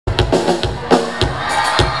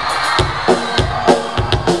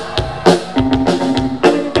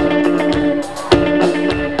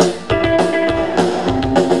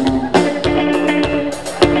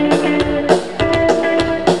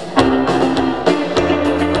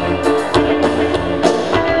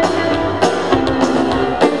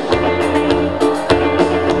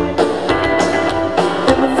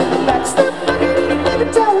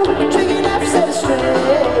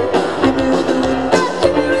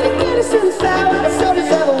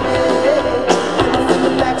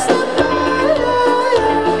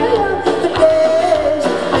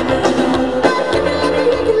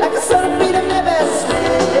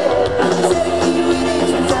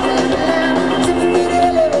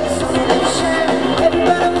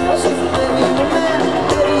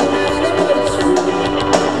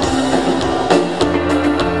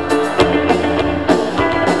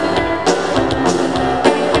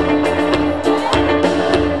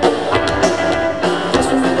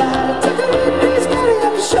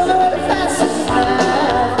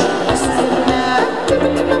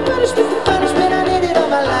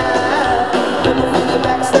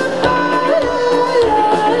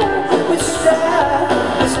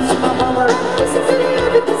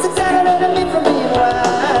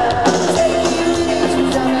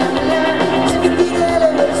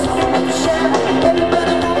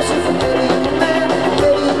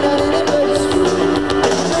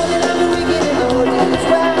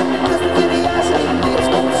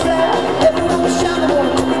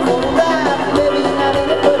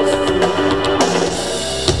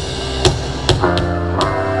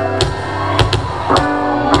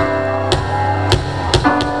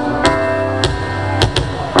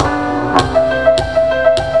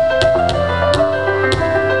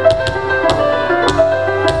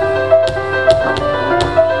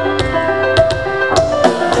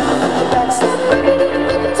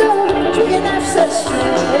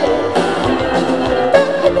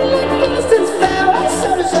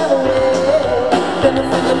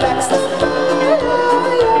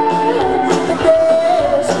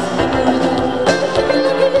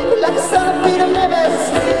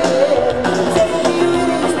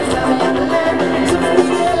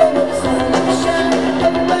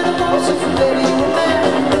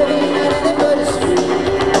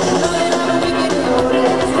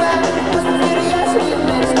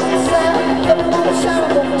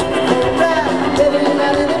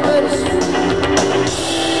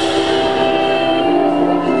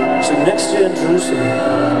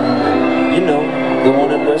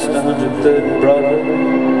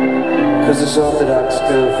this Orthodox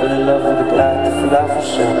girl fell in love with a guy at the falafel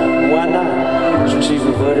shop. Why not? So she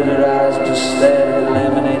averted her eyes and just stared at the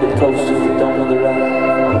laminated poster with don't know the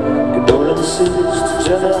right. Condolences to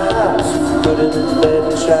General House, put in the bed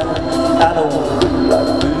and try. I don't want to look like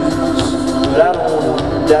booze, but I don't want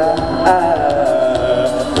to die.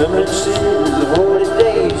 Reminiscences of holy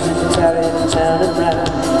days in Italian town and ride.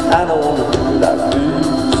 I don't want to look like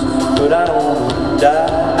booze, but I don't want to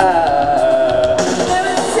die.